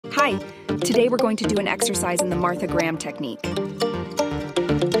Hi, today we're going to do an exercise in the Martha Graham technique. The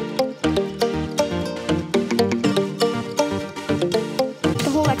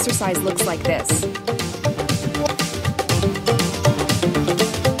whole exercise looks like this.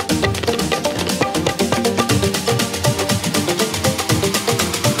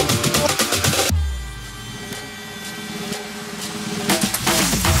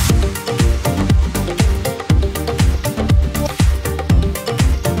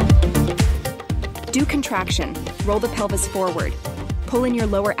 Do contraction. Roll the pelvis forward. Pull in your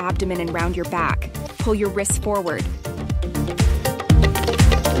lower abdomen and round your back. Pull your wrists forward.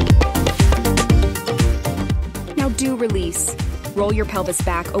 Now do release. Roll your pelvis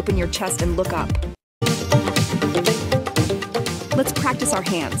back, open your chest, and look up. Let's practice our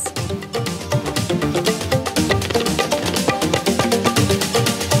hands.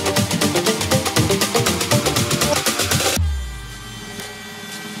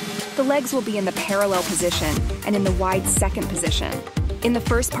 The legs will be in the parallel position and in the wide second position. In the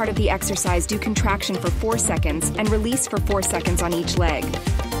first part of the exercise, do contraction for 4 seconds and release for 4 seconds on each leg.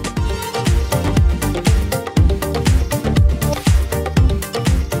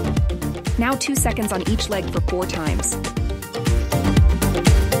 Now 2 seconds on each leg for 4 times.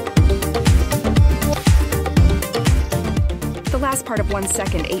 The last part of 1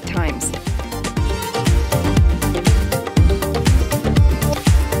 second 8 times.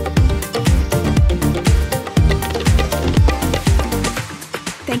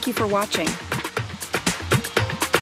 Thank you for watching.